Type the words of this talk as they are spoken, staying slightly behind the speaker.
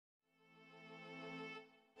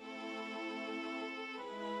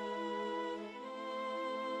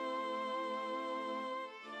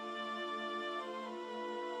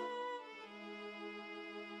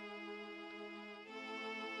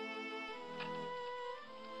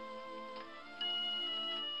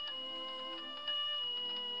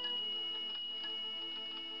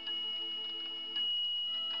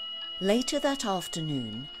Later that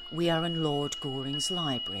afternoon, we are in Lord Goring's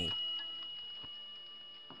library.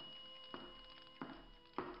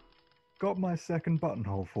 Got my second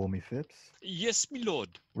buttonhole for me, Phipps? Yes, my lord.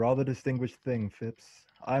 Rather distinguished thing, Phipps.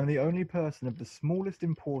 I am the only person of the smallest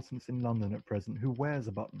importance in London at present who wears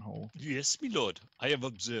a buttonhole. Yes, my lord. I have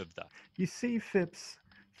observed that. You see, Phipps,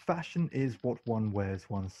 fashion is what one wears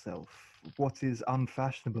oneself. What is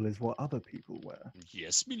unfashionable is what other people wear.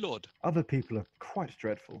 Yes, my lord. Other people are quite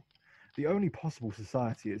dreadful. The only possible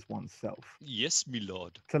society is oneself. Yes, my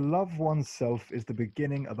lord. To love oneself is the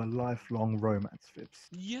beginning of a lifelong romance, Phipps.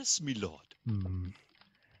 Yes, my lord.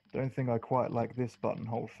 Don't think I quite like this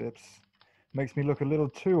buttonhole, Phipps. Makes me look a little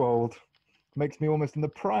too old. Makes me almost in the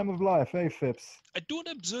prime of life, eh, Phipps? I don't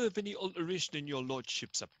observe any alteration in your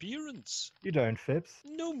lordship's appearance. You don't, Phipps?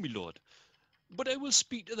 No, my lord. But I will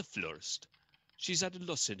speak to the florist. She's had a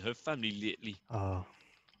loss in her family lately. Ah,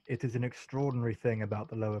 it is an extraordinary thing about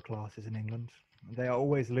the lower classes in England. They are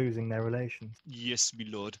always losing their relations. Yes, my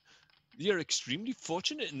lord. They are extremely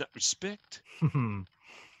fortunate in that respect.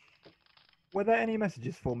 Were there any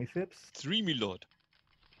messages for me, Phipps? 3, my lord.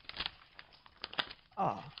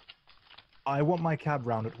 Ah, I want my cab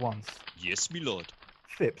round at once. Yes, my lord.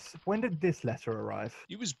 Phipps, when did this letter arrive?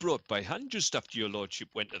 It was brought by hand just after your lordship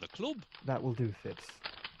went to the club. That will do, Phipps.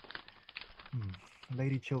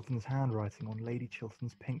 Lady Chiltern's handwriting on Lady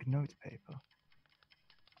Chiltern's pink notepaper.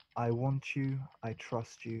 I want you, I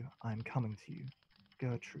trust you, I am coming to you.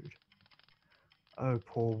 Gertrude. Oh,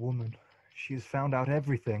 poor woman. She has found out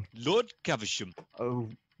everything. Lord Caversham. Oh,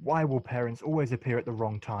 why will parents always appear at the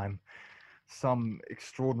wrong time? Some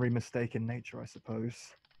extraordinary mistake in nature, I suppose.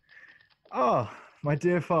 Ah, my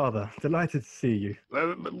dear father, delighted to see you.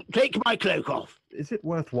 Take my cloak off. Is it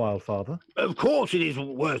worthwhile, father? Of course it is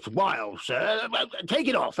worthwhile, sir. Take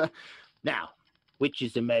it off. Now, which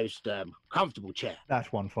is the most comfortable chair?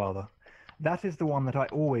 That one, father. That is the one that I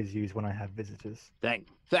always use when I have visitors.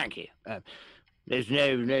 Thank you. There's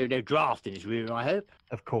no draft in this room, I hope?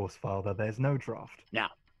 Of course, father, there's no draft. Now,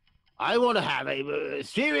 I want to have a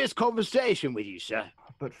serious conversation with you, sir.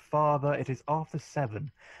 But father, it is after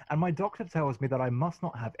 7, and my doctor tells me that I must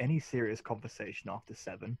not have any serious conversation after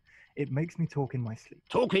 7. It makes me talk in my sleep.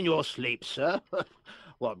 Talk in your sleep, sir?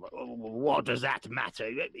 What does that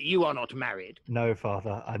matter? You are not married. No,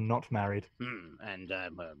 father, I'm not married. And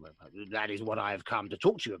that is what I have come to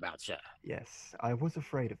talk to you about, sir. Yes, I was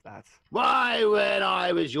afraid of that. Why, when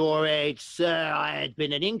I was your age, sir, I had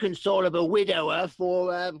been an inconsolable widower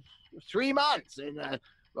for 3 months, and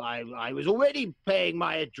I was already paying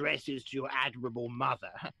my addresses to your admirable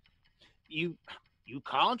mother. You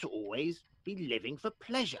can't always be living for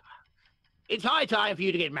pleasure. It's high time for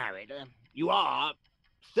you to get married. You are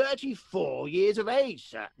 34 years of age,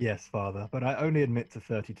 sir. Yes, father, but I only admit to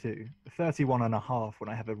 32. 31 and a half when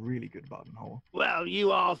I have a really good buttonhole. Well,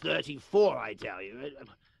 you are 34, I tell you.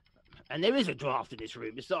 And there is a draft in this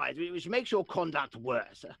room, besides, which makes your conduct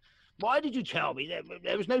worse. Why did you tell me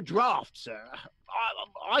there was no draft, sir?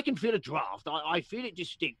 I can feel a draft. I feel it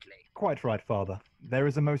distinctly. Quite right, father. There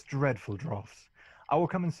is a most dreadful draft. I will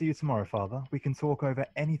come and see you tomorrow, father. We can talk over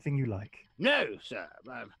anything you like. No, sir.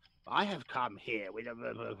 I have come here with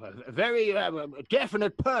a very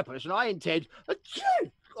definite purpose, and I intend...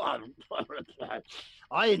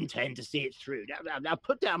 I intend to see it through. Now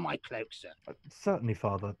put down my cloak, sir. Certainly,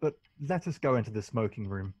 father, but let us go into the smoking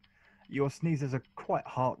room. Your sneezes are quite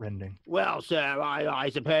heart-rending. Well, sir, I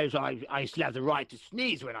suppose I still have the right to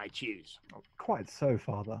sneeze when I choose. Quite so,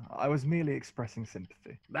 father. I was merely expressing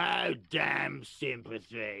sympathy. Oh, damn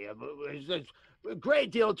sympathy. There's a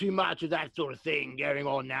great deal too much of that sort of thing going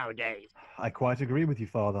on nowadays. I quite agree with you,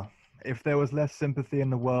 father. If there was less sympathy in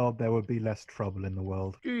the world, there would be less trouble in the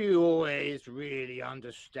world. Do you always really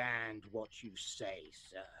understand what you say,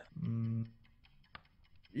 sir?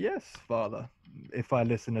 Yes, father, if I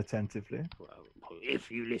listen attentively. Well, if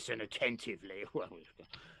you listen attentively, well,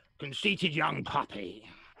 conceited young puppy.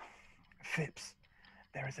 Phipps,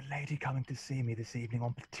 there is a lady coming to see me this evening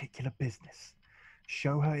on particular business.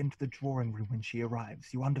 Show her into the drawing room when she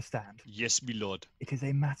arrives, you understand? Yes, my lord. It is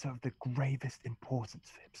a matter of the gravest importance,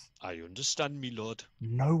 Phipps. I understand, my lord.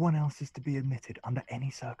 No one else is to be admitted under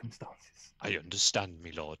any circumstances. I understand,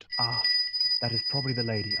 my lord. Ah, that is probably the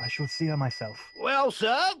lady. I shall see her myself. Well,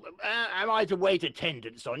 sir, am I to wait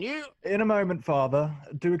attendance on you? In a moment, father.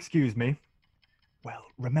 Do excuse me. Well,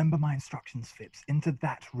 remember my instructions, Phipps. Into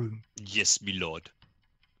that room. Yes, my lord.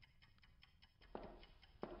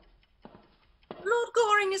 Lord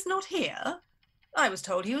Goring is not here? I was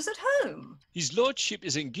told he was at home. His lordship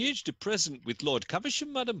is engaged at present with Lord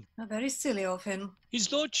Caversham, madam. How very silly of him.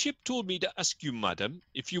 His lordship told me to ask you, madam,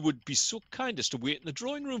 if you would be so kind as to wait in the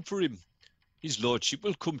drawing room for him. His lordship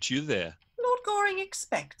will come to you there. Lord Goring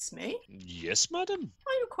expects me? Yes, madam.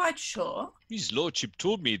 Are you quite sure? His lordship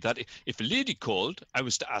told me that if a lady called, I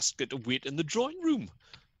was to ask her to wait in the drawing room.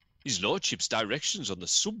 His lordship's directions on the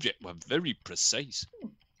subject were very precise.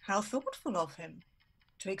 How thoughtful of him.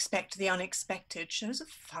 To expect the unexpected shows a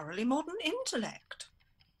thoroughly modern intellect.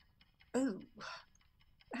 Oh,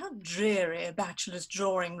 how dreary a bachelor's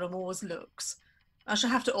drawing room always looks. I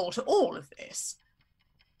shall have to alter all of this.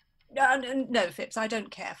 No, Phipps, I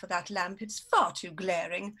don't care for that lamp. It's far too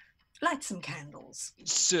glaring. Light some candles.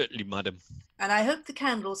 Certainly, madam. And I hope the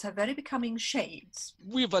candles have very becoming shades.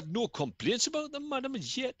 We have had no complaints about them, madam,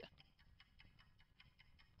 as yet.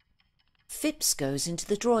 Phipps goes into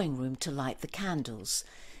the drawing room to light the candles,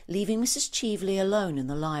 leaving Mrs. Cheveley alone in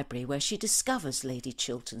the library, where she discovers Lady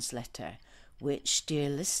Chiltern's letter, which, dear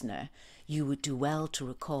listener, you would do well to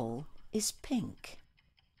recall, is pink.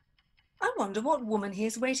 I wonder what woman he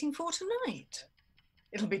is waiting for tonight.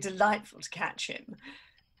 It'll be delightful to catch him.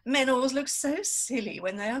 Men always look so silly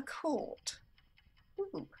when they are caught.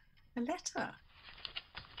 Ooh, a letter.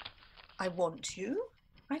 I want you.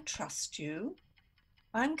 I trust you.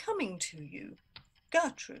 I'm coming to you.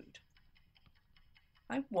 Gertrude.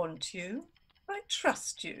 I want you. I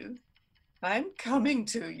trust you. I'm coming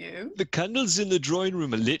to you. The candles in the drawing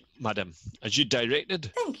room are lit, madam, as you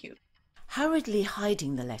directed. Thank you. Hurriedly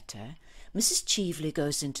hiding the letter, Mrs. Cheveley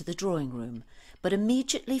goes into the drawing room, but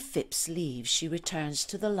immediately Phipps leaves, she returns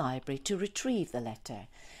to the library to retrieve the letter,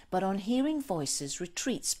 but on hearing voices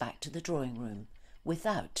retreats back to the drawing room,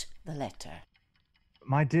 without the letter.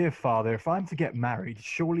 My dear father, if I'm to get married,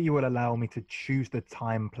 surely you will allow me to choose the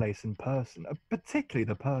time, place, and person, particularly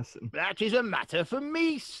the person. That is a matter for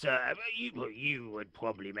me, sir. You would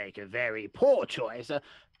probably make a very poor choice.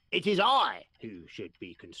 It is I who should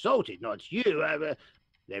be consulted, not you.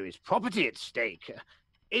 There is property at stake.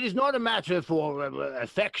 It is not a matter for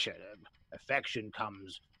affection. Affection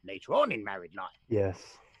comes later on in married life. Yes.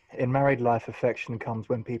 In married life, affection comes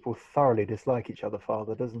when people thoroughly dislike each other,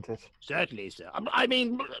 father, doesn't it? Certainly, sir. I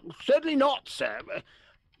mean, certainly not, sir.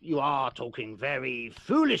 You are talking very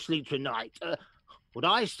foolishly tonight. What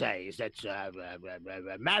I say is that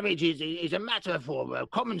marriage is a matter for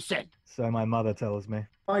common sense. So my mother tells me.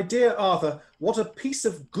 My dear Arthur, what a piece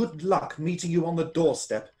of good luck meeting you on the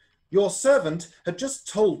doorstep. Your servant had just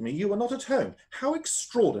told me you were not at home. How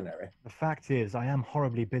extraordinary. The fact is, I am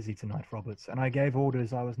horribly busy tonight, Roberts, and I gave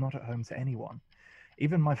orders I was not at home to anyone.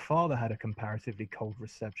 Even my father had a comparatively cold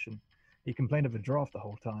reception. He complained of a draft the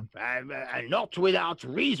whole time. And not without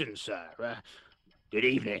reason, sir. Good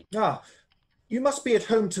evening. Ah, you must be at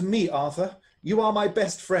home to me, Arthur. You are my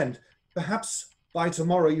best friend. Perhaps by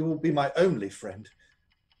tomorrow you will be my only friend.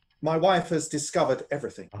 My wife has discovered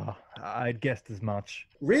everything. Ah, I'd guessed as much.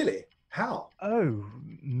 Really? How? Oh,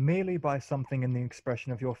 merely by something in the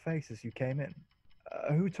expression of your face as you came in.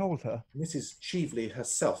 Who told her? Mrs. Cheveley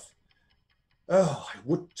herself. Oh, I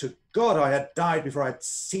would to God I had died before I'd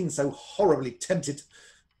seen so horribly tempted,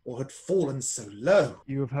 or had fallen so low.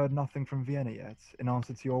 You have heard nothing from Vienna yet, in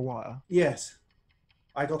answer to your wire? Yes.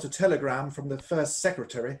 I got a telegram from the first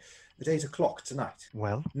secretary at 8 o'clock tonight.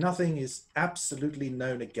 Well? Nothing is absolutely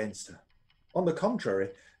known against her. On the contrary,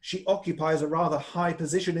 she occupies a rather high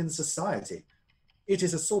position in society. It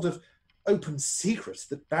is a sort of open secret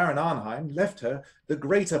that Baron Arnheim left her the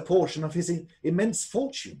greater portion of his immense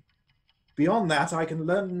fortune. Beyond that, I can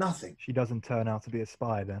learn nothing. She doesn't turn out to be a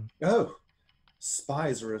spy, then? Oh,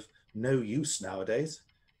 spies are of no use nowadays.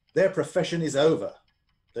 Their profession is over.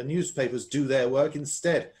 The newspapers do their work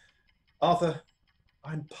instead. Arthur,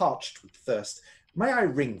 I'm parched with thirst. May I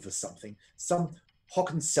ring for something? Some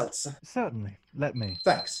hock and seltzer? Certainly. Let me.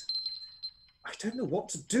 Thanks. I don't know what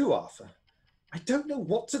to do, Arthur. I don't know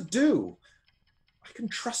what to do. I can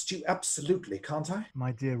trust you absolutely, can't I?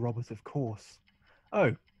 My dear Robert, of course.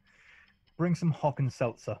 Oh, bring some hock and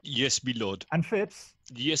seltzer. Yes, me lord. And Phipps?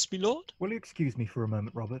 Yes, me lord. Will you excuse me for a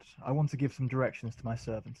moment, Robert? I want to give some directions to my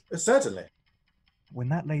servant. Certainly. When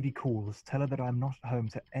that lady calls, tell her that I'm not home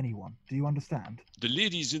to anyone. Do you understand? The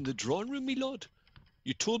lady's in the drawing room, me lord.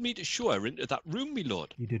 You told me to show her into that room, me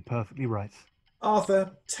lord. You did perfectly right.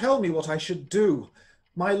 Arthur, tell me what I should do.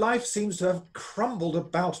 My life seems to have crumbled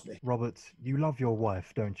about me. Robert, you love your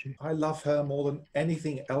wife, don't you? I love her more than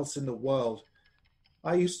anything else in the world.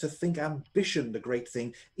 I used to think ambition the great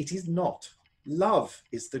thing. It is not. Love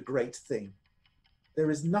is the great thing. There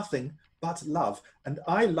is nothing but love, and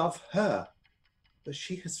I love her. But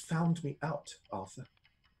she has found me out, Arthur.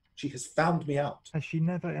 She has found me out. Has she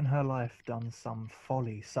never in her life done some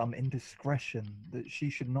folly, some indiscretion, that she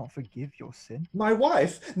should not forgive your sin? My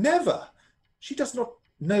wife? Never! She does not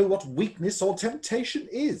know what weakness or temptation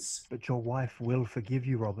is. But your wife will forgive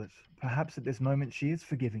you, Robert. Perhaps at this moment she is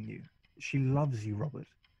forgiving you. She loves you, Robert.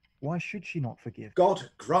 Why should she not forgive?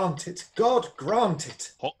 God grant it! God grant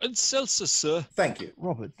it! Hot and seltzer, sir. Thank you.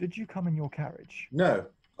 Robert, did you come in your carriage? No,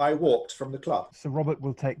 I walked from the club. Sir Robert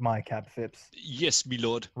will take my cab, Phipps. Yes, me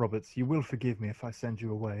lord. Robert, you will forgive me if I send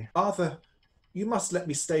you away. Arthur, you must let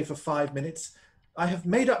me stay for 5 minutes. I have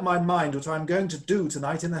made up my mind what I am going to do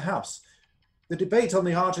tonight in the house. The debate on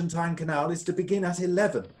the Argentine Canal is to begin at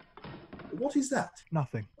 11. What is that?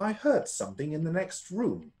 Nothing. I heard something in the next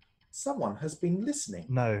room. Someone has been listening.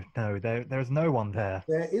 No, there is no one there.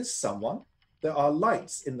 There is someone. There are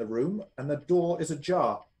lights in the room and the door is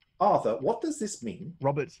ajar. Arthur, what does this mean?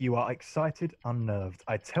 Robert, you are excited, unnerved.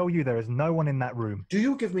 I tell you there is no one in that room. Do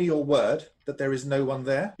you give me your word that there is no one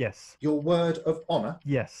there? Yes. Your word of honour?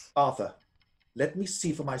 Yes. Arthur, let me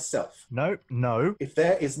see for myself. No, no. If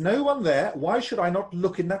there is no one there, why should I not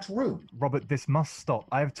look in that room? Robert, this must stop.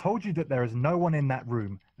 I have told you that there is no one in that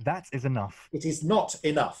room. That is enough. It is not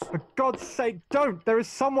enough. For God's sake, don't! There is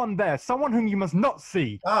someone there, someone whom you must not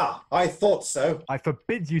see. Ah, I thought so. I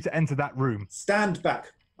forbid you to enter that room. Stand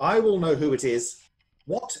back. I will know who it is.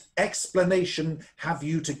 What explanation have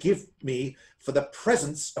you to give me for the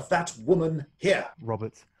presence of that woman here?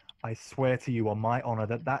 Robert, I swear to you on my honour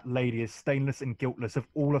that that lady is stainless and guiltless of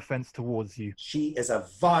all offence towards you. She is a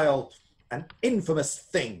vile and infamous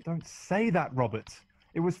thing. Don't say that, Robert.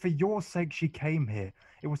 It was for your sake she came here.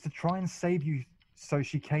 It was to try and save you, so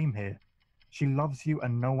she came here. She loves you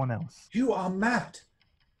and no one else. You are mad.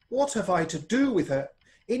 What have I to do with her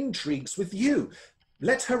intrigues with you?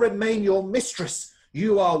 Let her remain your mistress.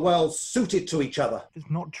 You are well suited to each other. It is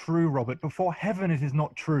not true, Robert. Before heaven, it is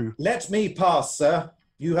not true. Let me pass, sir.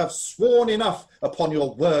 You have sworn enough upon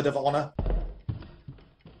your word of honour.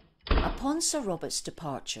 Upon Sir Robert's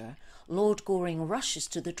departure, Lord Goring rushes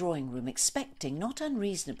to the drawing-room, expecting, not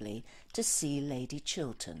unreasonably, to see Lady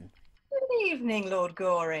Chiltern. Good evening, Lord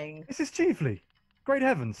Goring. Mrs. Chiefley, great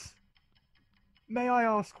heavens. May I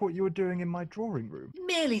ask what you are doing in my drawing room?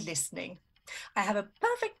 Merely listening. I have a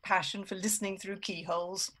perfect passion for listening through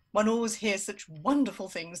keyholes. One always hears such wonderful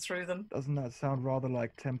things through them. Doesn't that sound rather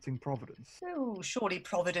like tempting Providence? Oh, surely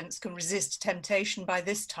Providence can resist temptation by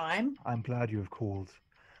this time. I'm glad you have called.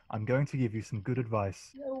 I'm going to give you some good advice.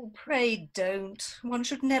 Oh, pray don't. One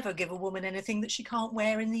should never give a woman anything that she can't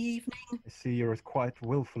wear in the evening. I see you're as quite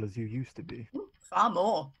willful as you used to be. Far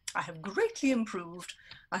more. I have greatly improved.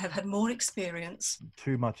 I have had more experience.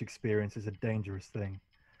 Too much experience is a dangerous thing.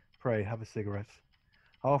 Pray, have a cigarette.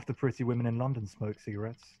 Half the pretty women in London smoke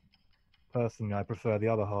cigarettes. Personally, I prefer the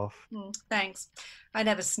other half. Thanks. I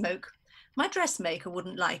never smoke. My dressmaker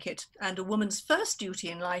wouldn't like it, and a woman's first duty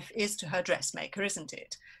in life is to her dressmaker, isn't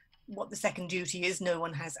it? What the second duty is, no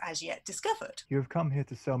one has as yet discovered. You have come here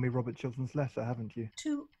to sell me Robert Chiltern's letter, haven't you?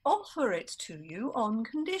 To offer it to you on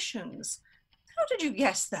conditions. How did you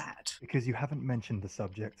guess that? Because you haven't mentioned the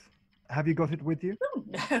subject. Have you got it with you? Oh,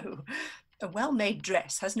 no. A well-made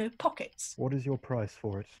dress has no pockets. What is your price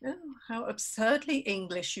for it? Oh, how absurdly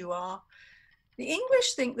English you are. The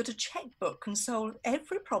English think that a chequebook can solve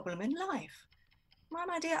every problem in life. Why,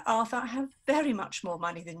 my dear Arthur, I have very much more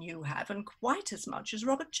money than you have, and quite as much as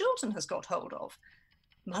Robert Chiltern has got hold of.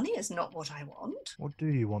 Money is not what I want. What do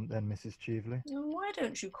you want then, Mrs. Cheveley? Why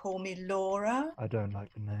don't you call me Laura? I don't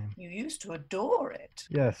like the name. You used to adore it.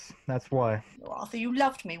 Yes, that's why. Oh, Arthur, you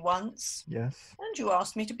loved me once. Yes. And you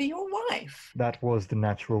asked me to be your wife. That was the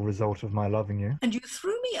natural result of my loving you. And you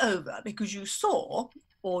threw me over because you saw,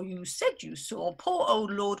 or you said you saw, poor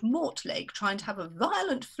old Lord Mortlake trying to have a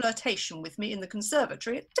violent flirtation with me in the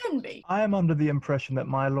conservatory at Denby. I am under the impression that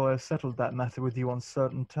my lawyer settled that matter with you on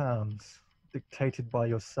certain terms, dictated by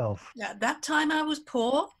yourself. At that time I was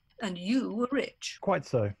poor, and you were rich. Quite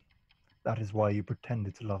so. That is why you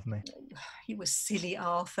pretended to love me. You were silly,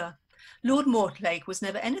 Arthur. Lord Mortlake was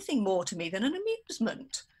never anything more to me than an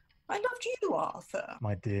amusement. I loved you, Arthur.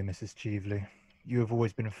 My dear Mrs. Cheveley, you have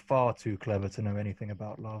always been far too clever to know anything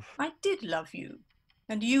about love. I did love you,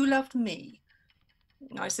 and you loved me.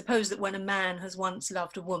 I suppose that when a man has once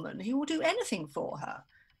loved a woman, he will do anything for her,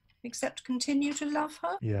 except continue to love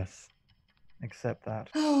her. Yes, except that.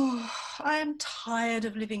 Oh, I am tired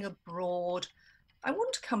of living abroad. I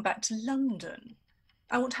want to come back to London.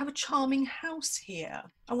 I want to have a charming house here.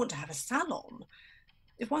 I want to have a salon.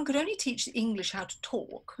 If one could only teach the English how to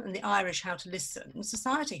talk and the Irish how to listen,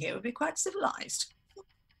 society here would be quite civilised.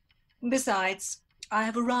 Besides, I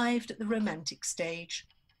have arrived at the romantic stage.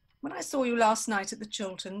 When I saw you last night at the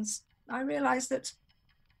Chilterns, I realised that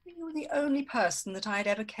you were the only person that I had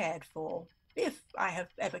ever cared for, if I have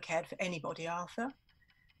ever cared for anybody, Arthur.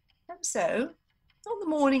 And so, on the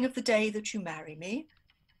morning of the day that you marry me,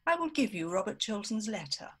 I will give you Robert Chiltern's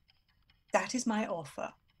letter. That is my offer.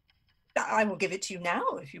 I will give it to you now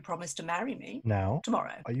if you promise to marry me. Now?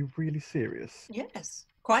 Tomorrow. Are you really serious? Yes,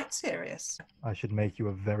 quite serious. I should make you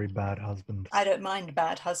a very bad husband. I don't mind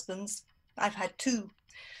bad husbands. I've had 2.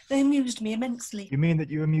 They amused me immensely. You mean that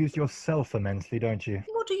you amuse yourself immensely, don't you?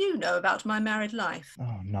 What do you know about my married life?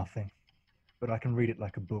 Oh, nothing. But I can read it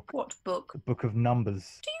like a book. What book? A book of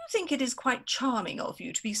numbers. Do you think it is quite charming of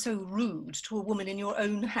you to be so rude to a woman in your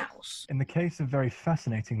own house? In the case of very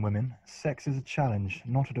fascinating women, sex is a challenge,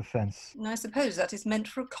 not a defence. I suppose that is meant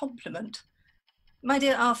for a compliment. My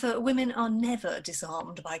dear Arthur, women are never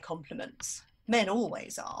disarmed by compliments. Men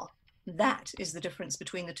always are. That is the difference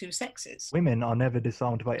between the 2 sexes. Women are never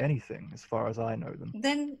disarmed by anything, as far as I know them.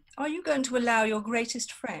 Then are you going to allow your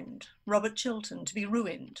greatest friend, Robert Chiltern, to be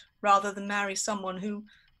ruined, rather than marry someone who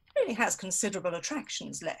really has considerable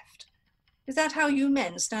attractions left? Is that how you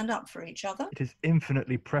men stand up for each other? It is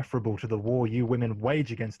infinitely preferable to the war you women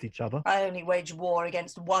wage against each other. I only wage war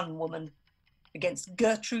against one woman, against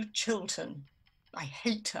Gertrude Chiltern. I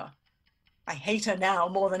hate her. I hate her now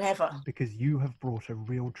more than ever. Because you have brought a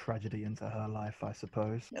real tragedy into her life, I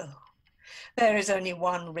suppose. Oh, there is only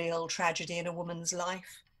one real tragedy in a woman's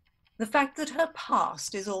life. The fact that her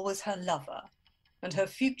past is always her lover, and her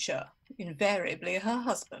future invariably her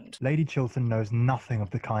husband. Lady Chiltern knows nothing of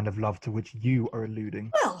the kind of love to which you are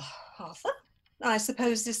alluding. Well, Arthur, I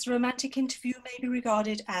suppose this romantic interview may be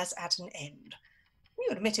regarded as at an end. You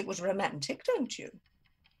admit it was romantic, don't you?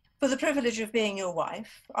 For the privilege of being your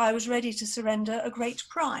wife, I was ready to surrender a great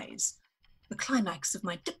prize, the climax of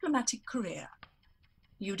my diplomatic career.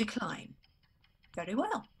 You decline. Very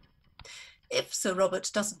well. If Sir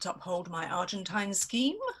Robert doesn't uphold my Argentine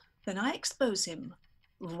scheme, then I expose him.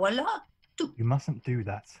 Voila, tout. You mustn't do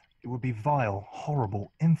that. It would be vile,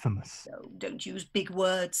 horrible, infamous. No, don't use big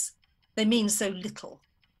words. They mean so little.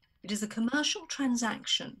 It is a commercial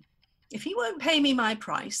transaction. If he won't pay me my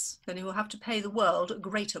price, then he will have to pay the world a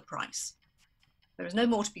greater price. There is no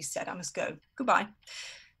more to be said. I must go. Goodbye.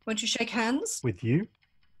 Won't you shake hands? With you?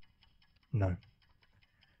 No.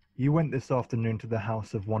 You went this afternoon to the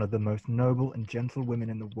house of one of the most noble and gentle women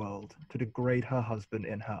in the world to degrade her husband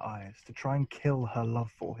in her eyes, to try and kill her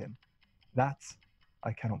love for him. That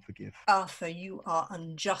I cannot forgive. Arthur, you are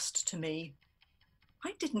unjust to me.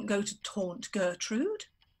 I didn't go to taunt Gertrude.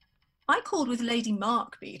 I called with Lady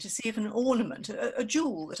Markby to see if an ornament, a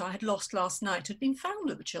jewel that I had lost last night, had been found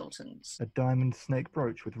at the Chilterns. A diamond snake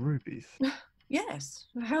brooch with rubies. Yes.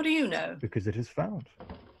 How do you know? Because it is found.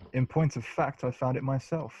 In point of fact, I found it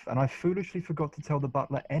myself, and I foolishly forgot to tell the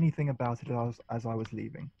butler anything about it as I was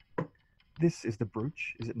leaving. This is the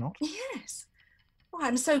brooch, is it not? Yes. Oh,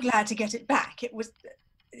 I'm so glad to get it back. It was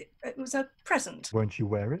a present. Won't you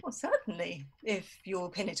wear it? Well, certainly, if you'll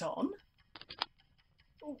pin it on.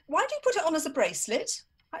 Why do you put it on as a bracelet?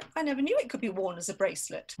 I never knew it could be worn as a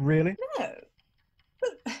bracelet. Really? No.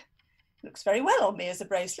 But looks very well on me as a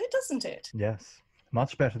bracelet, doesn't it? Yes.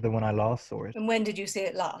 Much better than when I last saw it. And when did you see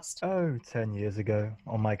it last? Oh, 10 years ago,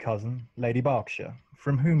 on my cousin, Lady Berkshire,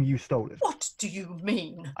 from whom you stole it. What do you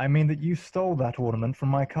mean? I mean that you stole that ornament from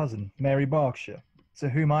my cousin, Mary Berkshire, to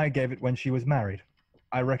whom I gave it when she was married.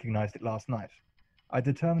 I recognized it last night. I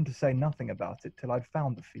determined to say nothing about it till I'd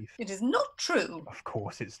found the thief. It is not true. Of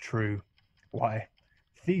course it's true. Why,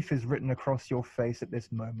 thief is written across your face at this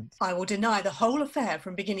moment. I will deny the whole affair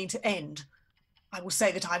from beginning to end. I will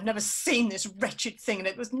say that I've never seen this wretched thing and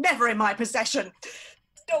it was never in my possession.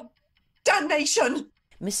 Oh, damnation!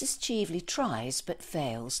 Mrs. Cheveley tries but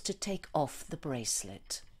fails to take off the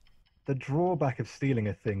bracelet. The drawback of stealing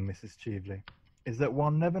a thing, Mrs. Cheveley, is that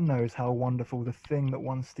one never knows how wonderful the thing that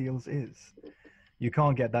one steals is. You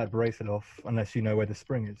can't get that bracelet off unless you know where the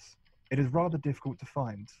spring is. It is rather difficult to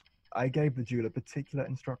find. I gave the jeweller particular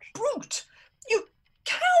instructions. Brute! You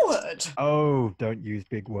coward! Oh, don't use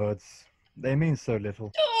big words. They mean so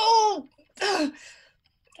little. Oh! What are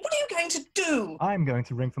you going to do? I'm going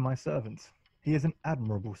to ring for my servant. He is an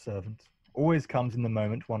admirable servant. Always comes in the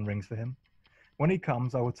moment one rings for him. When he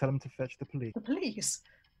comes, I will tell him to fetch the police. The police?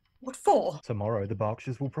 What for? Tomorrow the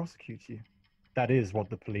Berkshires will prosecute you. That is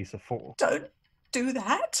what the police are for. Don't do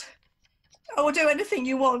that. I will do anything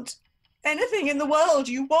you want. Anything in the world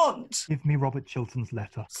you want. Give me Robert Chiltern's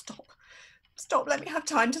letter. Stop. Stop. Let me have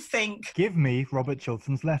time to think. Give me Robert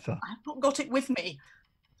Chiltern's letter. I've not got it with me.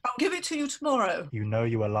 I'll give it to you tomorrow. You know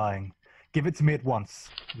you are lying. Give it to me at once.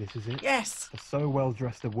 This is it? Yes. For so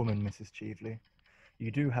well-dressed a woman, Mrs. Cheveley. You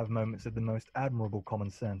do have moments of the most admirable common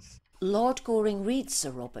sense. Lord Goring reads Sir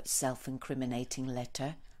Robert's self-incriminating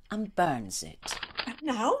letter and burns it. And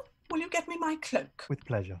now, will you get me my cloak? With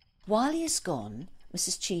pleasure. While he is gone,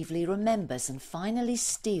 Mrs. Cheveley remembers and finally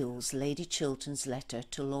steals Lady Chiltern's letter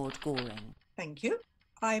to Lord Goring. Thank you.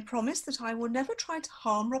 I promise that I will never try to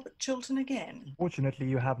harm Robert Chiltern again. Fortunately,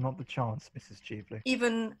 you have not the chance, Mrs. Cheveley.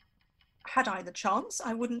 Even had I the chance,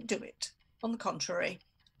 I wouldn't do it. On the contrary,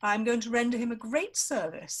 I'm going to render him a great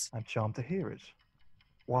service. I'm charmed to hear it.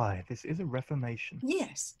 Why, this is a reformation.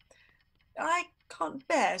 Yes. I can't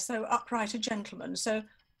bear so upright a gentleman, so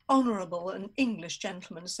honourable an English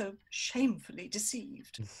gentleman, so shamefully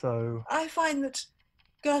deceived. And so, I find that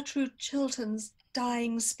Gertrude Chiltern's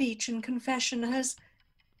dying speech and confession has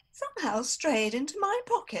somehow strayed into my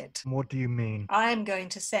pocket. what do you mean? I'm going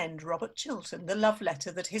to send Robert Chiltern the love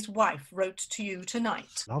letter that his wife wrote to you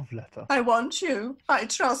tonight. Love letter? I want you. I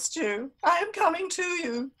trust you. I am coming to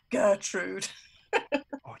you, Gertrude.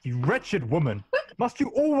 Oh, you wretched woman! Must you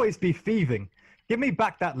always be thieving? Give me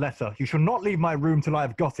back that letter. You shall not leave my room till I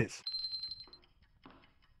have got it.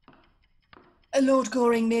 Lord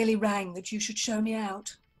Goring merely rang that you should show me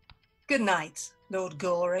out. Good night, Lord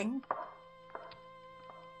Goring.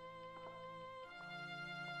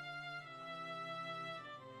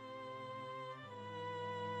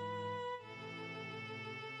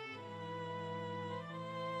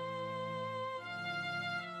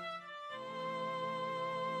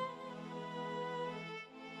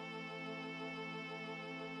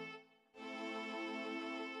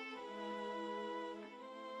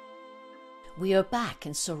 We are back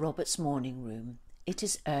in Sir Robert's morning room. It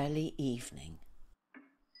is early evening.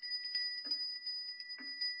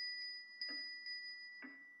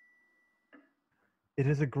 It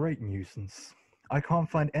is a great nuisance. I can't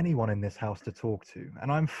find anyone in this house to talk to,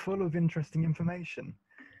 and I'm full of interesting information.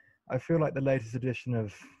 I feel like the latest edition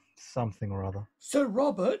of something or other. Sir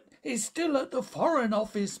Robert is still at the Foreign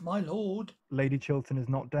Office, my lord. Lady Chiltern is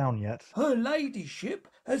not down yet. Her ladyship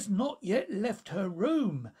has not yet left her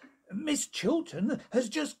room. Miss Chiltern has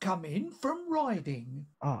just come in from riding.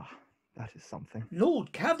 Ah, that is something.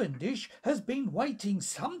 Lord Cavendish has been waiting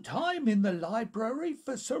some time in the library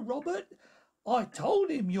for Sir Robert. I told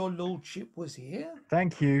him your lordship was here.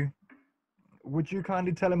 Thank you. Would you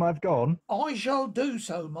kindly tell him I've gone? I shall do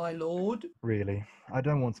so, my lord. Really, I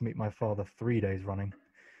don't want to meet my father 3 days running.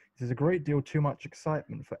 This is a great deal too much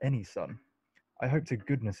excitement for any son. I hope to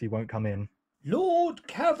goodness he won't come in. Lord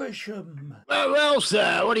Caversham. Well,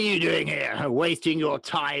 sir, what are you doing here? Wasting your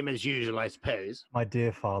time as usual, I suppose. My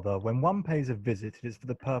dear father, when one pays a visit, it is for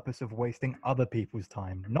the purpose of wasting other people's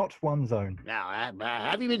time, not one's own. Now,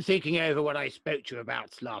 have you been thinking over what I spoke to you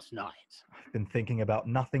about last night? I've been thinking about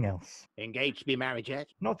nothing else. Engaged to be married yet?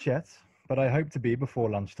 Not yet, but I hope to be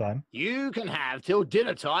before lunchtime. You can have till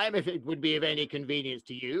dinner time if it would be of any convenience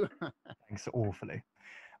to you. Thanks awfully.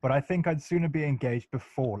 But I think I'd sooner be engaged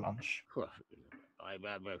before lunch. I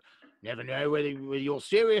never know whether you're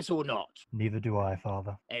serious or not. Neither do I,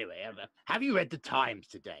 father. Anyway, have you read the Times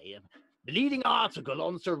today? The leading article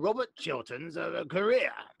on Sir Robert Chiltern's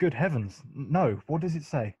career. Good heavens, no, what does it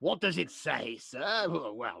say? What does it say, sir?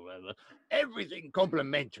 Well, everything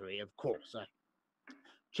complimentary, of course.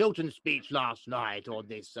 Chiltern's speech last night on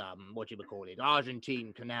this,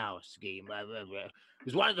 Argentine canal scheme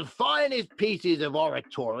was one of the finest pieces of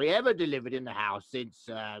oratory ever delivered in the House since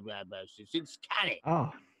Canning.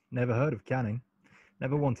 Ah, never heard of Canning.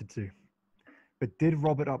 Never wanted to. But did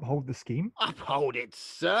Robert uphold the scheme? Uphold it,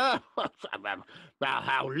 sir? About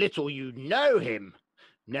how little you know him.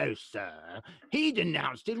 No, sir. He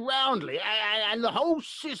denounced it roundly, and the whole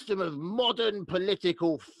system of modern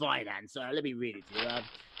political finance. Let me read it to you.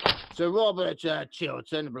 Sir Robert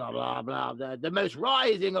Chiltern, blah, blah, blah, the most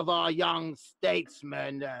rising of our young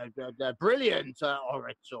statesmen, the brilliant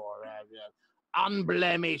orator,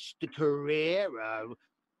 unblemished career,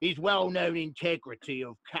 his well-known integrity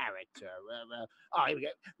of character, here we go,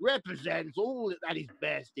 represents all that is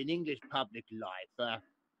best in English public life.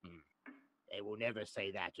 They will never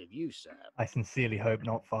say that of you, sir. I sincerely hope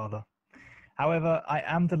not, father. However, I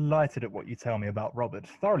am delighted at what you tell me about Robert.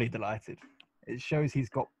 Thoroughly delighted. It shows he's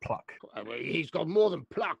got pluck. He's got more than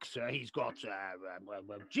pluck, sir. He's got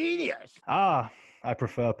genius. Ah, I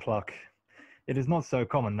prefer pluck. It is not so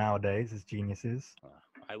common nowadays as genius is.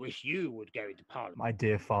 I wish you would go into Parliament. My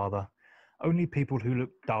dear father, only people who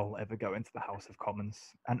look dull ever go into the House of Commons,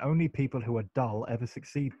 and only people who are dull ever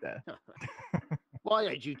succeed there. Why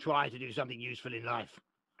don't you try to do something useful in life?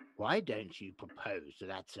 Why don't you propose to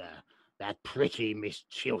that pretty Miss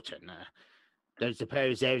Chiltern? Don't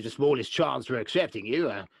suppose there is the smallest chance for accepting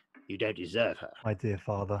you. You don't deserve her. My dear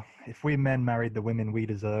father, if we men married the women we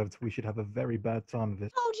deserved, we should have a very bad time of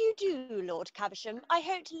it. How do you do, Lord Caversham? I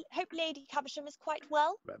hope Lady Caversham is quite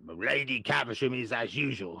well. Lady Caversham is as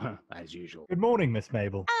usual, as usual. Good morning, Miss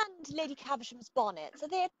Mabel. And Lady Caversham's bonnets, are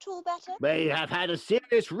they at all better? They have had a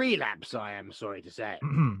serious relapse, I am sorry to say.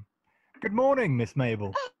 Good morning, Miss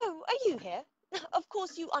Mabel. Oh, are you here? Of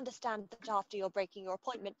course you understand that after your breaking your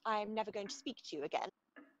appointment, I am never going to speak to you again.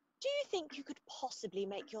 Do you think you could possibly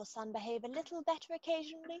make your son behave a little better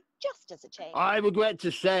occasionally, just as a change? I regret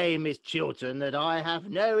to say, Miss Chiltern, that I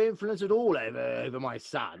have no influence at all over my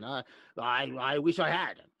son. I wish I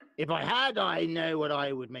had. If I had, I know what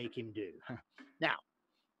I would make him do. Now,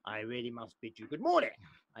 I really must bid you good morning.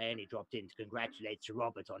 I only dropped in to congratulate Sir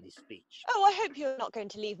Robert on his speech. Oh, I hope you're not going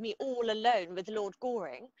to leave me all alone with Lord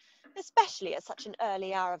Goring, especially at such an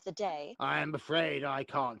early hour of the day. I am afraid I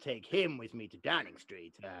can't take him with me to Downing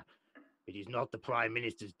Street. It is not the Prime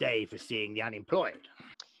Minister's day for seeing the unemployed.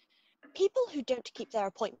 People who don't keep their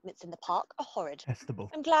appointments in the park are horrid. Testable.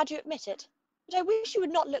 I'm glad you admit it, but I wish you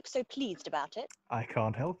would not look so pleased about it. I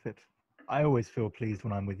can't help it. I always feel pleased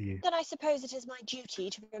when I'm with you. Then I suppose it is my duty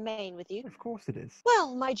to remain with you. Of course it is.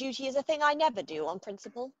 Well, my duty is a thing I never do on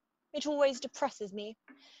principle. It always depresses me.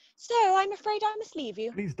 So I'm afraid I must leave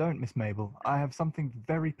you. Please don't, Miss Mabel. I have something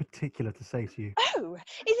very particular to say to you. Oh,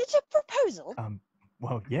 is it a proposal?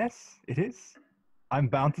 Well, yes, it is. I'm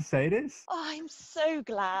bound to say it is. Oh, I'm so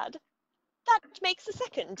glad. That makes the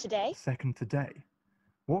second today. Second today.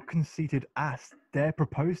 What conceited ass dare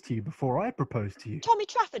propose to you before I propose to you? Tommy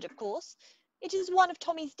Trafford, of course. It is one of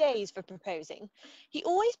Tommy's days for proposing. He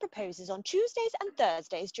always proposes on Tuesdays and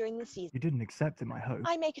Thursdays during the season. You didn't accept him, I hope.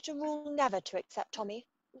 I make it a rule never to accept Tommy.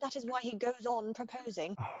 That is why he goes on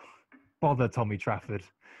proposing. Oh, bother Tommy Trafford.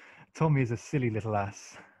 Tommy is a silly little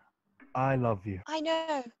ass. I love you. I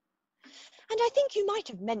know. And I think you might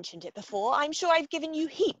have mentioned it before. I'm sure I've given you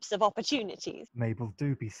heaps of opportunities. Mabel,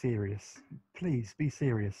 do be serious. Please, be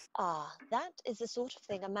serious. Ah, that is the sort of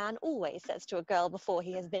thing a man always says to a girl before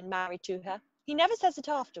he has been married to her. He never says it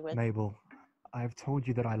afterwards. Mabel, I have told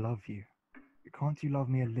you that I love you. Can't you love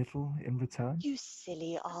me a little in return? You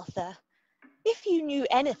silly Arthur. If you knew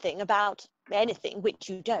anything about anything, which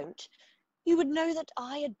you don't, you would know that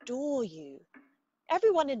I adore you.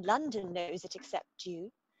 Everyone in London knows it except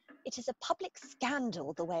you. It is a public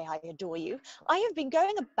scandal the way I adore you. I have been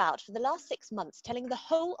going about for the last 6 months telling the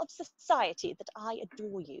whole of society that I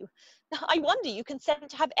adore you. I wonder you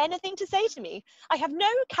consent to have anything to say to me. I have no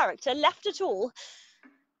character left at all.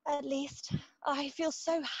 At least, I feel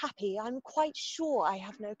so happy. I'm quite sure I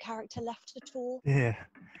have no character left at all. Dear,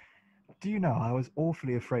 do you know I was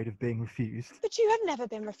awfully afraid of being refused? But you have never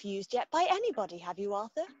been refused yet by anybody, have you,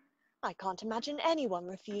 Arthur? I can't imagine anyone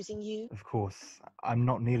refusing you. Of course, I'm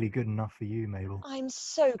not nearly good enough for you, Mabel. I'm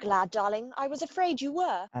so glad, darling. I was afraid you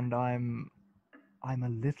were. And I'm a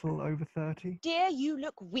little over 30? Dear, you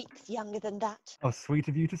look weeks younger than that. Oh, sweet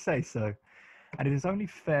of you to say so. And it is only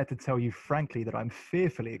fair to tell you frankly that I'm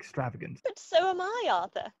fearfully extravagant. But so am I,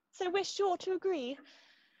 Arthur. So we're sure to agree.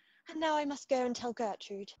 And now I must go and tell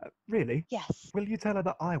Gertrude. Really? Yes. Will you tell her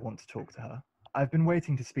that I want to talk to her? I've been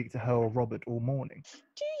waiting to speak to her or Robert all morning.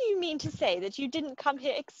 Do you mean to say that you didn't come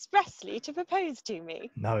here expressly to propose to me?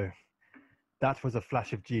 No. That was a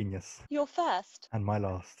flash of genius. Your first. And my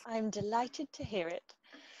last. I'm delighted to hear it.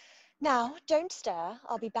 Now, don't stir.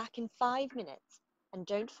 I'll be back in 5 minutes. And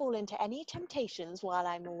don't fall into any temptations while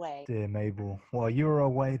I'm away. Dear Mabel, while you are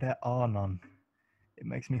away, there are none. It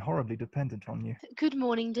makes me horribly dependent on you. Good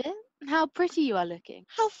morning, dear. How pretty you are looking.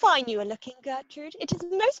 How fine you are looking, Gertrude. It is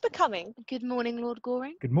most becoming. Good morning, Lord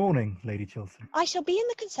Goring. Good morning, Lady Chiltern. I shall be in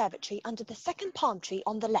the conservatory under the second palm tree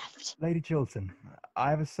on the left. Lady Chiltern, I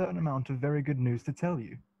have a certain amount of very good news to tell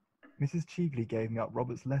you. Mrs. Cheveley gave me up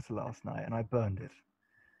Robert's letter last night and I burned it.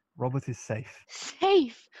 Robert is safe.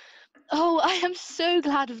 Safe? Oh, I am so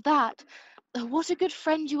glad of that. What a good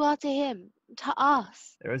friend you are to him, to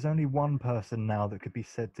us. There is only one person now that could be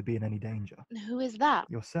said to be in any danger. Who is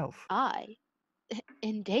that? Yourself. I?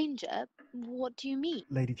 In danger? What do you mean?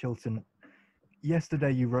 Lady Chiltern,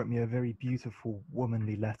 yesterday you wrote me a very beautiful,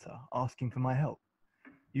 womanly letter asking for my help.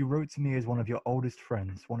 You wrote to me as one of your oldest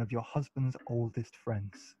friends, one of your husband's oldest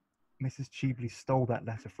friends. Mrs. Cheveley stole that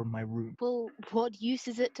letter from my room. Well, what use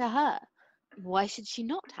is it to her? Why should she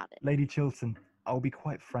not have it? Lady Chiltern, I'll be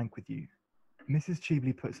quite frank with you. Mrs.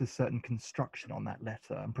 Cheveley puts a certain construction on that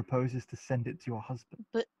letter and proposes to send it to your husband.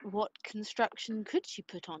 But what construction could she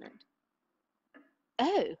put on it?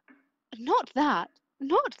 Oh, not that.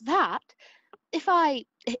 Not that. If I,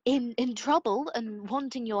 in trouble and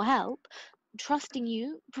wanting your help, trusting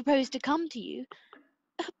you, propose to come to you,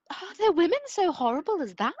 Are there women so horrible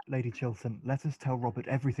as that? Lady Chiltern, let us tell Robert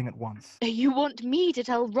everything at once. You want me to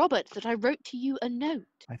tell Robert that I wrote to you a note?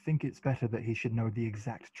 I think it's better that he should know the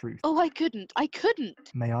exact truth. Oh, I couldn't. I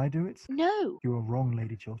couldn't. May I do it? No, You are wrong,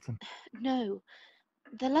 Lady Chiltern. no.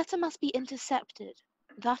 The letter must be intercepted.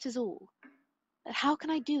 That is all. How can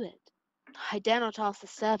I do it? I dare not ask the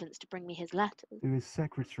servants to bring me his letters. Do his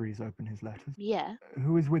secretaries open his letters? Yeah.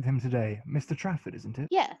 Who is with him today? Mr. Trafford, isn't it?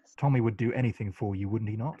 Yes, Tommy would do anything for you, wouldn't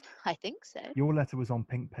he not? I think so. Your letter was on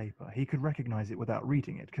pink paper. He could recognize it without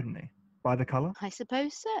reading it, couldn't he? By the colour? I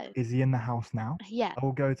suppose so. Is he in the house now? Yeah. I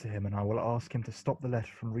will go to him and I will ask him to stop the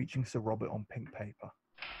letter from reaching Sir Robert on pink paper.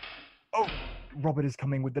 Oh! Robert is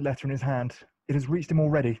coming with the letter in his hand. It has reached him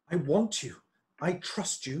already. I want you. I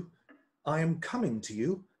trust you. I am coming to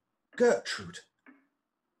you. Gertrude.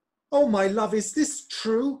 Oh, my love, is this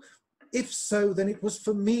true? If so, then it was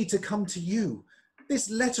for me to come to you. This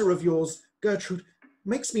letter of yours, Gertrude,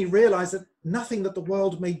 makes me realise that nothing that the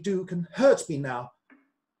world may do can hurt me now.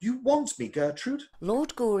 You want me, Gertrude?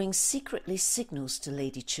 Lord Goring secretly signals to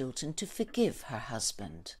Lady Chiltern to forgive her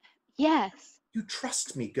husband. Yes. You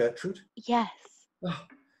trust me, Gertrude? Yes. Ah,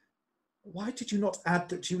 why did you not add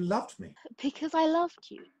that you loved me? Because I loved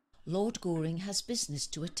you. Lord Goring has business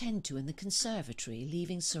to attend to in the conservatory,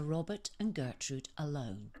 leaving Sir Robert and Gertrude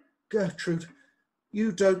alone. Gertrude,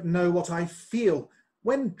 you don't know what I feel.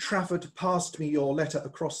 When Trafford passed me your letter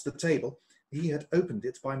across the table, he had opened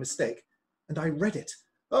it by mistake, and I read it.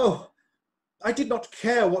 Oh, I did not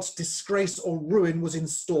care what disgrace or ruin was in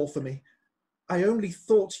store for me. I only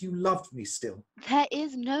thought you loved me still. There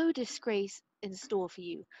is no disgrace in store for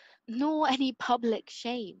you, nor any public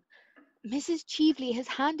shame. Mrs. Cheveley has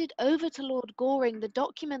handed over to Lord Goring the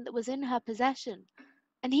document that was in her possession,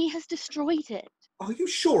 and he has destroyed it. Are you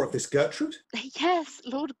sure of this, Gertrude? Yes,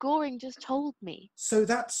 Lord Goring just told me. So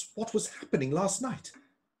that's what was happening last night.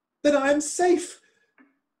 Then I am safe.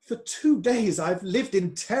 For 2 days I've lived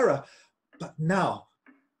in terror, but now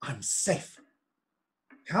I'm safe.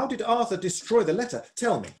 How did Arthur destroy the letter?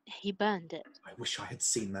 Tell me. He burned it. I wish I had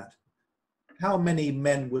seen that. How many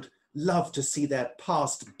men would love to see their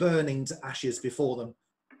past burning to ashes before them?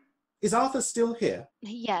 Is Arthur still here?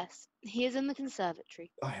 Yes, he is in the conservatory.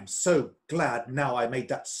 I am so glad now I made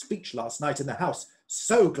that speech last night in the house.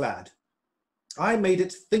 So glad. I made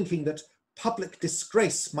it thinking that public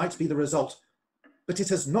disgrace might be the result, but it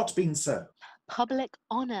has not been so. Public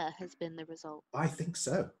honour has been the result. I think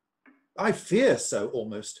so. I fear so,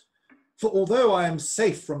 almost. For although I am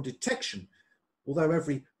safe from detection, although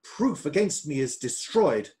every proof against me is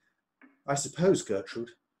destroyed, I suppose,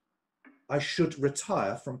 Gertrude, I should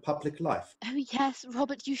retire from public life. Oh yes,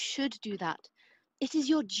 Robert, you should do that. It is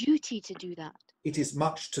your duty to do that. It is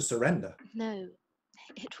much to surrender. No,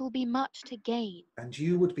 it will be much to gain. And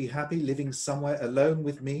you would be happy living somewhere alone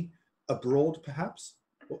with me, abroad perhaps,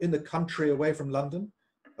 or in the country away from London,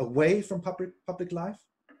 away from public life?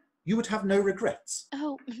 You would have no regrets.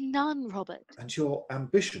 Oh, none, Robert. And your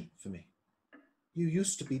ambition for me. You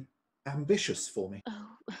used to be ambitious for me.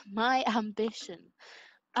 Oh, my ambition.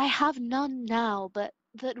 I have none now, but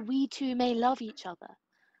that we two may love each other.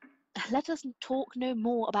 Let us talk no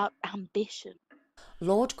more about ambition.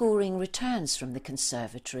 Lord Goring returns from the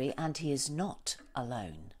conservatory and he is not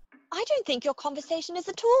alone. I don't think your conversation is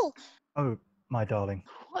at all. Oh, my darling.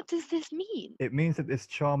 What does this mean? It means that this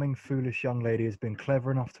charming, foolish young lady has been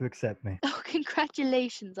clever enough to accept me. Oh,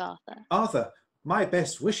 congratulations, Arthur. Arthur, my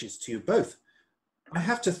best wishes to you both. I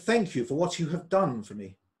have to thank you for what you have done for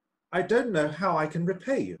me. I don't know how I can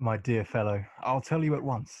repay you. My dear fellow, I'll tell you at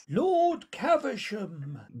once. Lord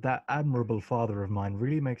Caversham. That admirable father of mine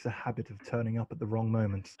really makes a habit of turning up at the wrong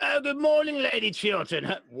moment. Oh, good morning, Lady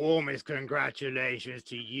Chiltern. Warmest congratulations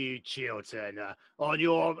to you, Chiltern, on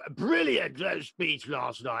your brilliant speech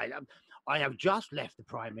last night. I have just left the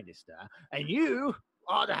Prime Minister, and you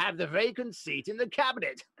are to have the vacant seat in the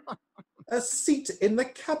cabinet. A seat in the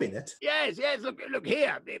cabinet? Yes, look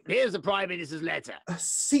here. Here's the Prime Minister's letter. A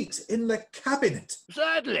seat in the cabinet?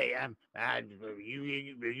 Certainly, and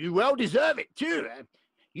you well deserve it, too.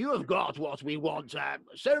 You have got what we want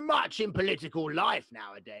so much in political life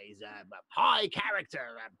nowadays. High character,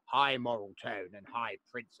 high moral tone, and high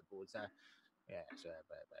principles. Yes,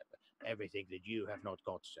 everything that you have not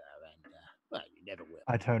got, sir, and, well, you never will.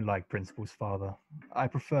 I don't like principles, father. I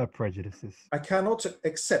prefer prejudices. I cannot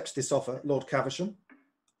accept this offer, Lord Caversham.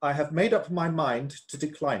 I have made up my mind to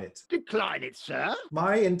decline it. Decline it, sir?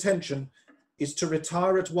 My intention is to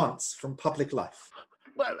retire at once from public life.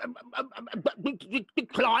 Well,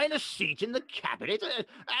 decline a seat in the cabinet?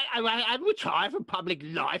 And retire from public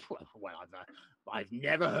life? Well, I've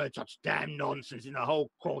never heard such damn nonsense in the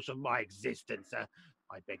whole course of my existence.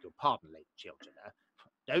 I beg your pardon, Lady Chiltern.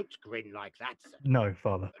 Don't grin like that, sir. No,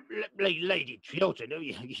 father. Lady Chiltern,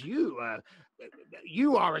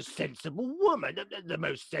 you are a sensible woman, the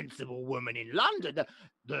most sensible woman in London,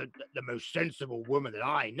 the most sensible woman that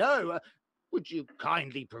I know. Would you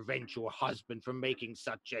kindly prevent your husband from making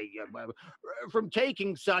such a, from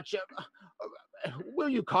taking such a... will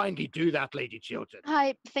you kindly do that, Lady Chiltern?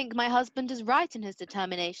 I think my husband is right in his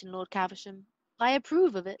determination, Lord Caversham. I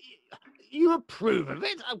approve of it. You approve of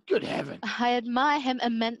it? Oh, good heaven. I admire him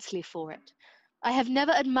immensely for it. I have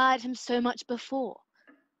never admired him so much before.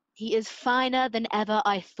 He is finer than ever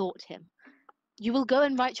I thought him. You will go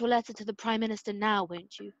and write your letter to the Prime Minister now,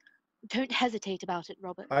 won't you? Don't hesitate about it,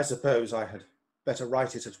 Robert. I suppose I had better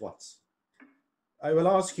write it at once. I will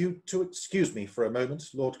ask you to excuse me for a moment,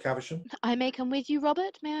 Lord Caversham. I may come with you,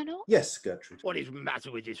 Robert, may I not? Yes, Gertrude. What is the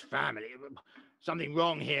matter with this family? Something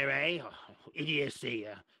wrong here, eh? Idiocy.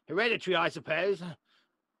 Hereditary, I suppose.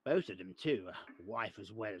 Both of them, too. Wife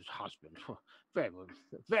as well as husband.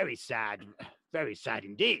 Very sad. Very sad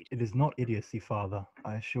indeed. It is not idiocy, father,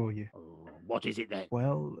 I assure you. Oh, what is it then?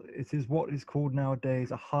 Well, it is what is called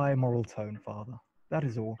nowadays a high moral tone, father. That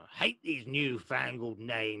is all. I hate these newfangled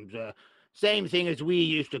names. Same thing as we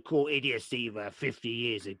used to call idiocy 50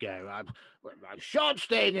 years ago. I shan't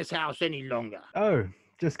stay in this house any longer. Oh,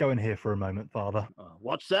 just go in here for a moment, father.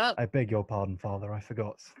 What, sir? I beg your pardon, father, I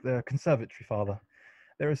forgot. The conservatory, father.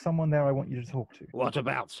 There is someone there I want you to talk to. What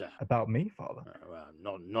about, sir? About me, father?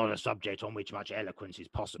 Not a subject on which much eloquence is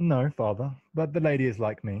possible. No, father, but the lady is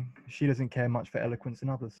like me. She doesn't care much for eloquence in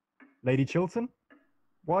others. Lady Chiltern?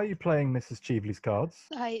 Why are you playing Mrs. Cheveley's cards?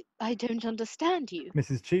 I don't understand you.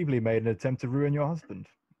 Mrs. Cheveley made an attempt to ruin your husband,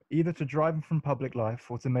 either to drive him from public life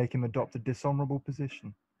or to make him adopt a dishonourable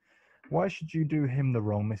position. Why should you do him the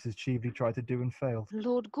wrong Mrs. Cheveley tried to do and failed?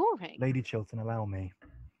 Lord Goring? Lady Chiltern, allow me.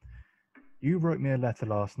 You wrote me a letter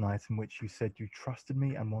last night in which you said you trusted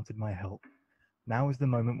me and wanted my help. Now is the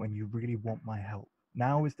moment when you really want my help.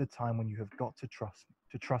 Now is the time when you have got to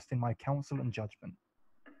trust in my counsel and judgment.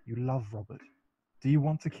 You love Robert. Do you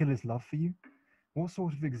want to kill his love for you? What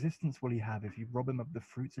sort of existence will he have if you rob him of the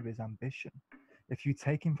fruits of his ambition? If you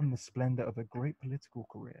take him from the splendour of a great political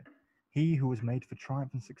career? He who was made for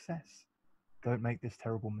triumph and success? Don't make this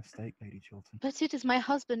terrible mistake, Lady Chiltern. But it is my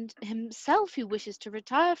husband himself who wishes to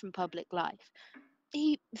retire from public life.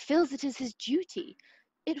 He feels it is his duty.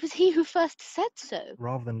 It was he who first said so.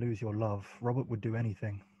 Rather than lose your love, Robert would do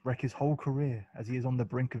anything, wreck his whole career, as he is on the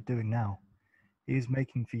brink of doing now. He is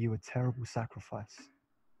making for you a terrible sacrifice.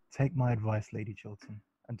 Take my advice, Lady Chiltern,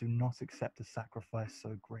 and do not accept a sacrifice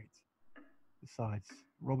so great. Besides,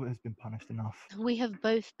 Robert has been punished enough. We have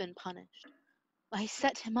both been punished. I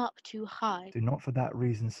set him up too high. Do not for that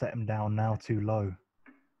reason set him down now too low.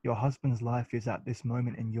 Your husband's life is at this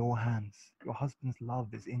moment in your hands. Your husband's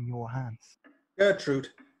love is in your hands. Gertrude,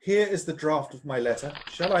 here is the draft of my letter.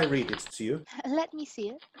 Shall I read it to you? Let me see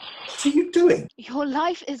it. What are you doing? Your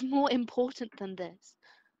life is more important than this.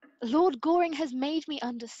 Lord Goring has made me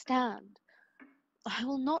understand. I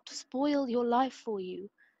will not spoil your life for you,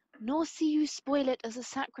 nor see you spoil it as a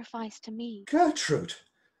sacrifice to me. Gertrude!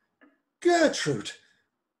 Gertrude!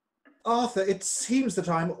 Arthur, it seems that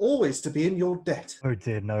I am always to be in your debt. Oh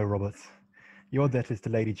dear, no, Robert. Your debt is to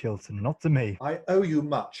Lady Chiltern, not to me. I owe you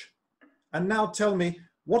much. And now tell me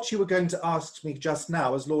what you were going to ask me just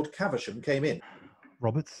now as Lord Caversham came in.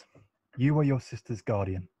 Robert, you are your sister's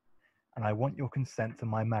guardian, and I want your consent to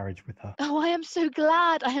my marriage with her. Oh, I am so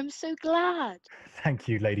glad. I am so glad. Thank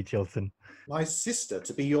you, Lady Chiltern. My sister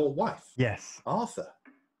to be your wife? Yes. Arthur,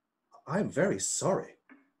 I am very sorry,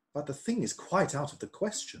 but the thing is quite out of the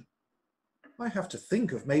question. I have to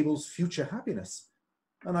think of Mabel's future happiness,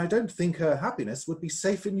 and I don't think her happiness would be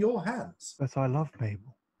safe in your hands. But I love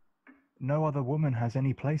Mabel. No other woman has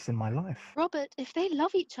any place in my life. Robert, if they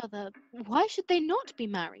love each other, why should they not be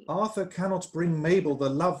married? Arthur cannot bring Mabel the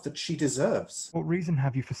love that she deserves. What reason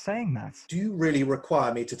have you for saying that? Do you really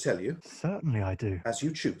require me to tell you? Certainly I do. As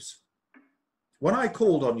you choose. When I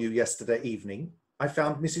called on you yesterday evening, I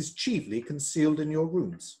found Mrs. Cheveley concealed in your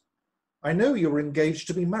rooms. I know you were engaged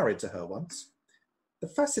to be married to her once. The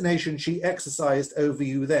fascination she exercised over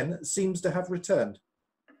you then seems to have returned.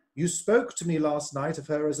 You spoke to me last night of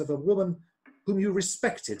her as of a woman whom you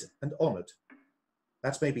respected and honoured.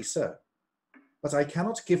 That may be so, but I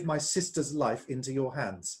cannot give my sister's life into your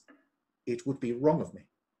hands. It would be wrong of me.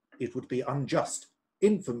 It would be unjust,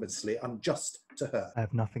 infamously unjust to her. I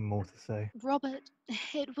have nothing more to say. Robert,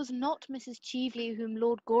 it was not Mrs. Cheveley whom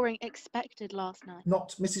Lord Goring expected last night.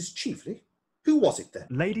 Not Mrs. Cheveley? Who was it then?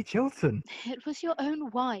 Lady Chiltern! It was your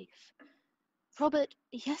own wife. Robert,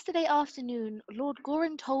 yesterday afternoon, Lord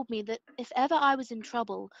Goring told me that if ever I was in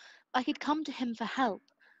trouble, I could come to him for help,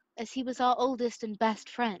 as he was our oldest and best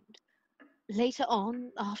friend. Later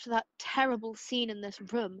on, after that terrible scene in this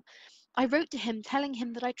room, I wrote to him telling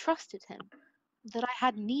him that I trusted him, that I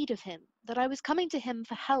had need of him, that I was coming to him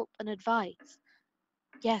for help and advice.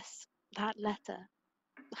 Yes, that letter.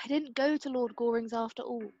 I didn't go to Lord Goring's after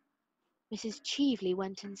all. Mrs. Cheveley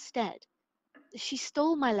went instead. She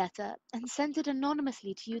stole my letter and sent it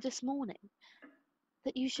anonymously to you this morning.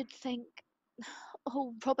 That you should think...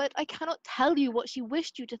 Oh, Robert, I cannot tell you what she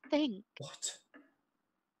wished you to think. What?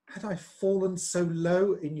 Had I fallen so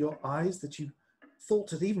low in your eyes that you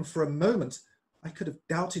thought that even for a moment I could have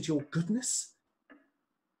doubted your goodness?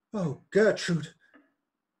 Oh, Gertrude,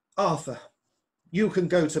 Arthur, you can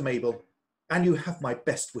go to Mabel, and you have my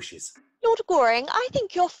best wishes. Lord Goring, I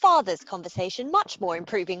think your father's conversation much more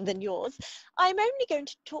improving than yours. I'm only going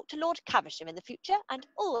to talk to Lord Caversham in the future, and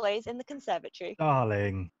always in the conservatory.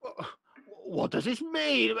 Darling. What does this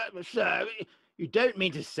mean, sir? You don't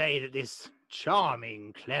mean to say that this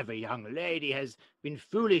charming, clever young lady has been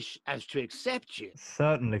foolish as to accept you?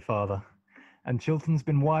 Certainly, Father. And Chiltern's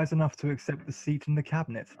been wise enough to accept the seat in the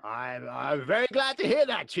cabinet. I'm very glad to hear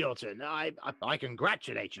that, Chiltern. I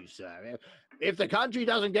congratulate you, sir. If the country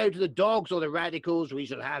doesn't go to the dogs or the radicals, we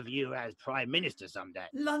shall have you as Prime Minister someday.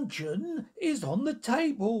 Luncheon is on the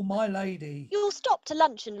table, my lady. You'll stop to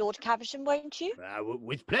luncheon, Lord Caversham, won't you?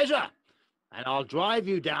 With pleasure. And I'll drive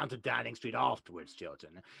you down to Downing Street afterwards,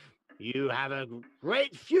 Chiltern. You have a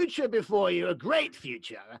great future before you, a great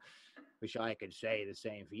future. Wish I could say the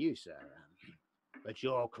same for you, sir. But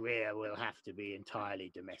your career will have to be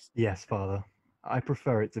entirely domestic. Yes, Father. I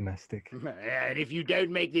prefer it domestic. And if you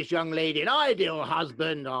don't make this young lady an ideal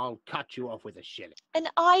husband, I'll cut you off with a shilling. An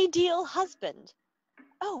ideal husband?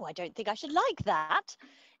 Oh, I don't think I should like that.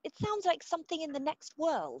 It sounds like something in the next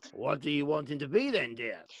world. What do you want him to be then,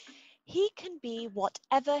 dear? He can be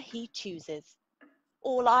whatever he chooses.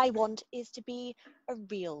 All I want is to be a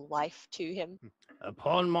real wife to him.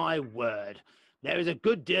 Upon my word, there is a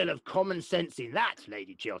good deal of common sense in that,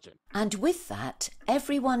 Lady Chiltern. And with that,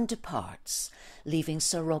 everyone departs, leaving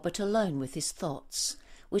Sir Robert alone with his thoughts,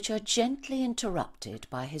 which are gently interrupted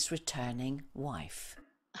by his returning wife.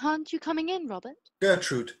 Aren't you coming in, Robert?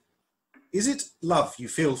 Gertrude, is it love you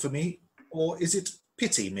feel for me, or is it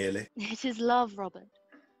pity merely? It is love, Robert.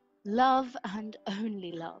 Love and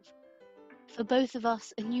only love. For both of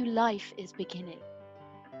us, a new life is beginning.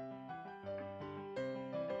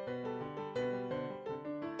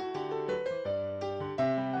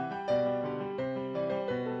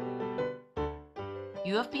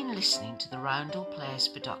 You have been listening to the Roundel Players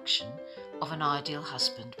production of An Ideal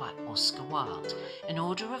Husband by Oscar Wilde. In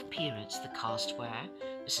order of appearance, the cast were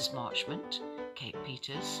Mrs. Marchmont, Kate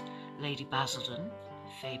Peters, Lady Basildon,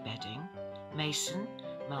 Faye Bedding, Mason,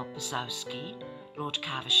 Mel Paszowski, Lord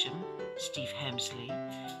Caversham, Steve Hemsley,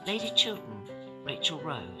 Lady Chiltern, Rachel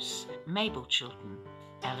Rose, Mabel Chiltern,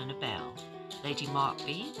 Eleanor Bell, Lady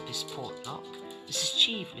Markby, Miss Portlock, Mrs.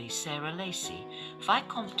 Cheveley, Sarah Lacey,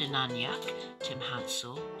 Viscount de Nagnac, Tim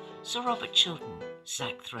Hansel, Sir Robert Chiltern,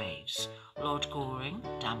 Zach Thraves, Lord Goring,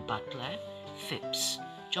 Dan Butler, Phipps,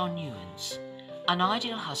 John Newens. An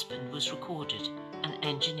Ideal Husband was recorded and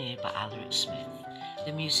engineered by Alaric Smith.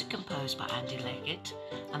 The music composed by Andy Leggett,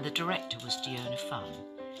 and the director was Diona Funn.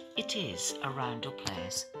 It is a Roundel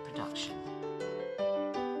Players production.